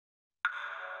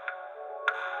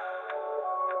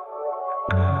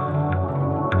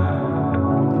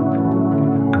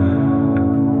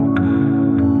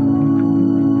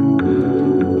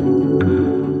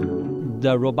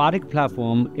The robotic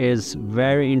platform is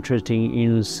very interesting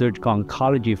in surgical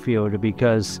oncology field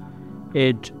because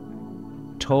it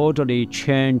totally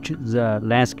changed the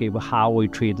landscape of how we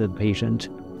treat the patient.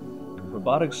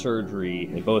 Robotic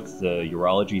surgery in both the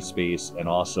urology space and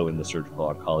also in the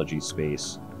surgical oncology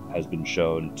space has been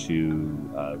shown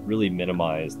to really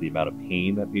minimize the amount of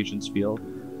pain that patients feel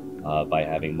by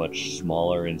having much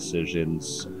smaller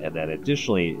incisions. And then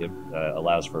additionally, it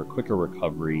allows for a quicker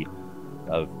recovery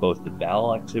of both the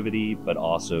bowel activity, but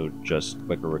also just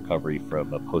quicker recovery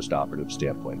from a post-operative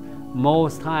standpoint.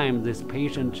 Most times, this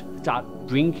patient start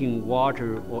drinking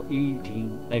water or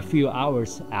eating a few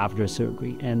hours after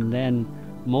surgery, and then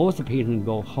most patients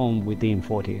go home within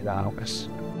 48 hours.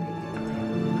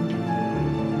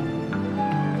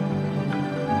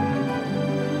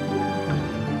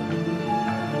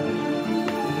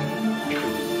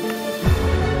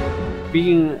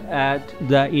 Being at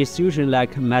the institution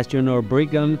like Mass General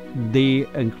Brigham, they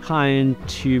inclined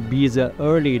to be the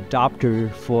early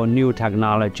adopter for new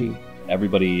technology.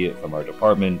 Everybody from our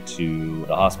department to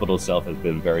the hospital itself has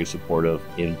been very supportive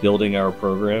in building our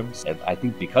programs. And I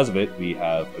think because of it, we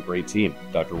have a great team.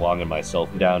 Dr. Wang and myself,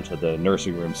 down to the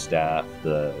nursing room staff,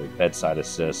 the bedside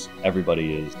assists,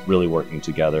 everybody is really working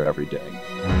together every day.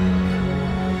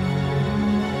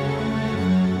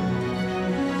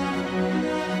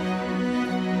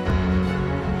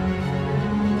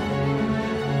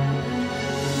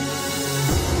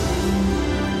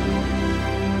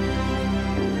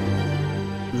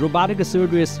 Robotic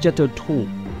surgery is just a tool.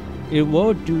 It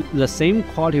will do the same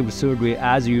quality of surgery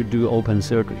as you do open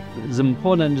surgery. The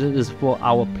important is for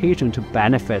our patient to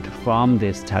benefit from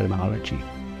this technology.